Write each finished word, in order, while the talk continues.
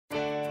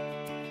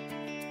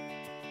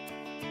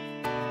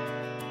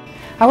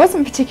I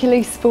wasn't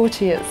particularly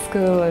sporty at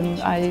school,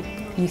 and I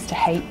used to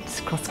hate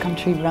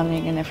cross-country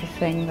running and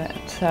everything that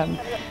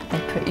they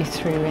put you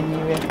through when you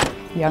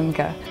were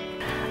younger.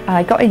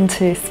 I got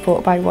into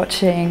sport by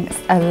watching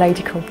a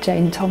lady called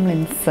Jane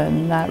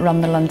Tomlinson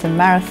run the London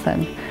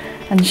Marathon,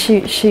 and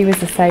she was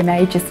the same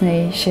age as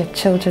me. She had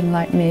children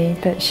like me,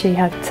 but she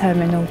had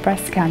terminal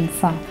breast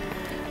cancer.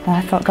 And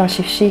I thought, gosh,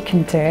 if she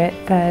can do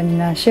it,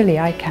 then surely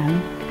I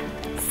can.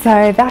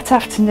 So that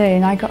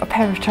afternoon I got a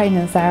pair of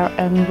trainers out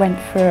and went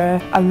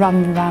for a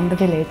run around the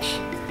village,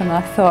 and I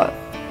thought,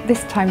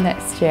 this time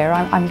next year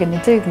I'm going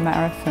to do the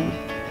marathon.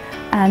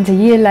 And a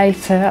year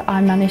later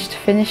I managed to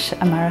finish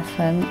a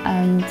marathon,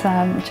 and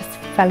just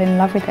fell in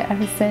love with it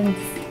ever since.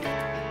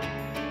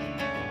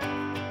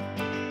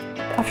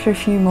 After a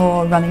few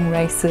more running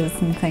races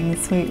and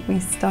things, we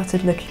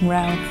started looking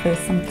around for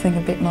something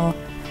a bit more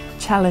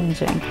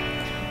challenging.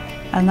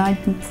 And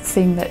I'd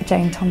seen that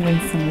Jane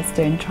Tomlinson was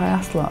doing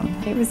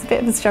triathlon. It was a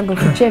bit of a struggle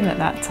for Jim at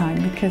that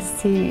time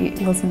because he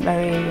wasn't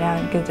very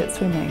good at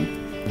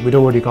swimming. We'd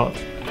already got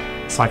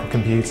cycle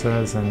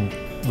computers and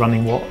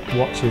running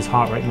watches,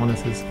 heart rate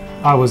monitors.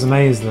 I was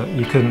amazed that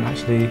you couldn't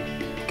actually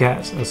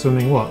get a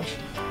swimming watch,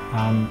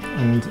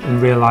 and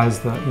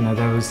realised that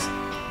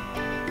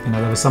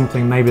there was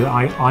something maybe that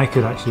I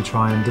could actually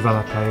try and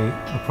develop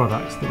a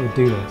product that would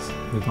do this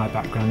with my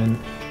background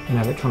in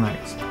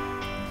electronics.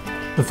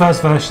 The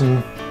first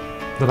version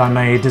that I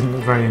made didn't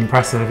look very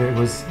impressive. It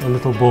was a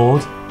little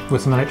board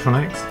with some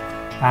electronics,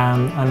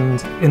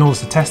 and in order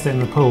to test it in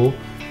the pool,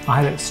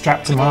 I had it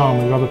strapped to my arm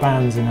with rubber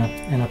bands in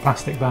a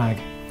plastic bag.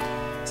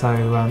 So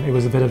it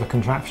was a bit of a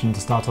contraption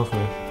to start off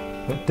with,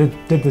 but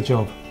did the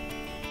job.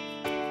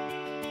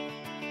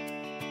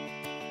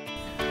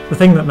 The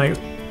thing that makes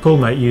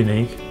Poolmate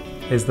unique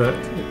is that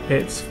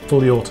it's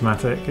fully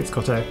automatic. It's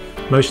got a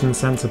motion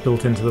sensor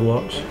built into the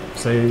watch,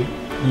 so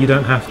you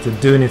don't have to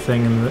do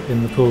anything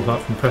in the pool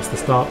apart from press the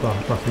start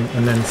button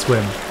and then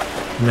swim.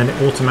 And then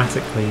it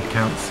automatically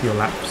counts your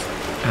laps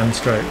and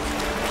strokes.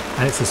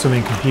 And it's a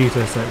swimming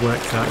computer, so it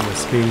works out your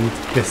speed,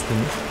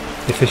 distance,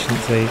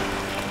 efficiency,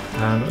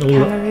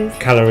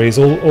 calories,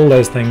 all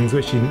those things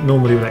which you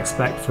normally would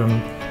expect from,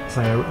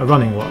 say, a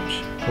running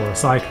watch or a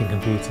cycling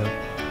computer,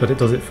 but it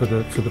does it for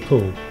the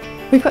pool.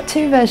 We've got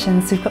two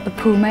versions. We've got the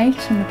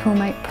Poolmate and the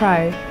Poolmate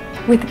Pro.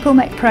 With the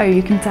Poolmate Pro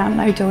you can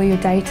download all your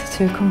data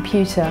to a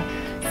computer.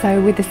 So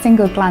with a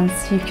single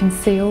glance you can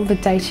see all the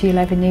data you'll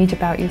ever need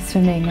about your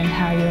swimming and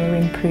how you're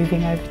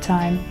improving over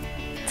time.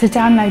 To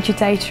download your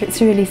data, it's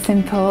really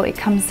simple. It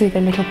comes with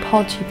a little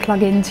pod you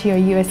plug into your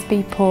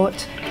USB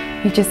port.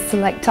 You just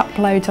select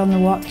upload on the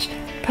watch,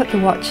 put the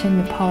watch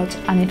in the pod,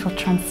 and it will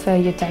transfer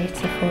your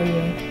data for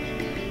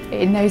you.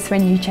 It knows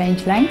when you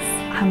change lengths,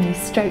 how many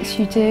strokes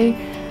you do,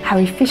 how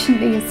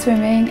efficiently you're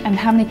swimming, and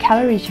how many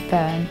calories you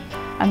burn.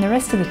 And the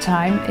rest of the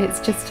time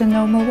it's just a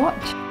normal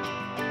watch.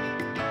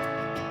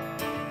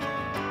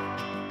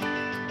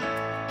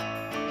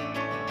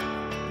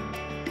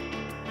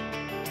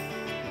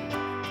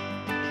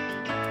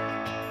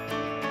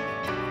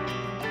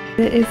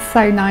 It is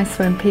so nice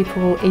when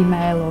people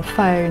email or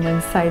phone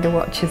and say the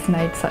watch has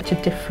made such a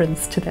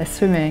difference to their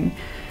swimming.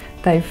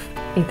 They've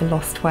either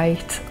lost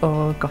weight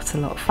or got a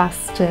lot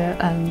faster,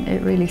 and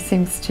it really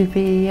seems to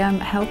be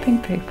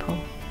helping people.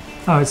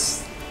 Oh,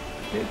 it's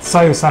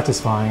so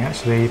satisfying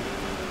actually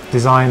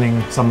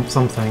designing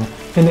something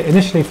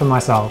initially for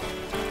myself,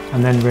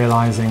 and then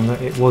realising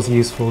that it was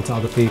useful to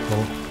other people,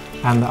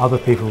 and that other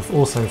people have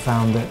also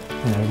found it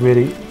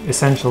really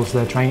essential to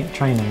their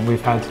training.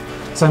 We've had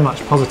so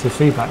much positive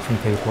feedback from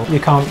people. You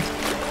can't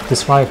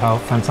describe how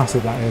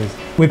fantastic that is.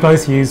 We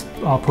both use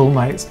our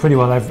Poolmates pretty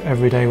well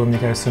every day when we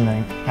go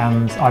swimming,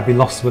 and I'd be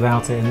lost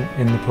without it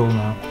in the pool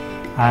now.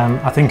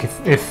 I think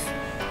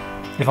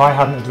if I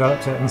hadn't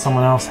developed it and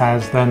someone else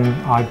has, then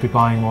I'd be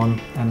buying one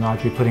and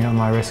I'd be putting it on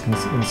my wrist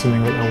and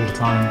swimming with it all the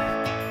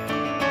time.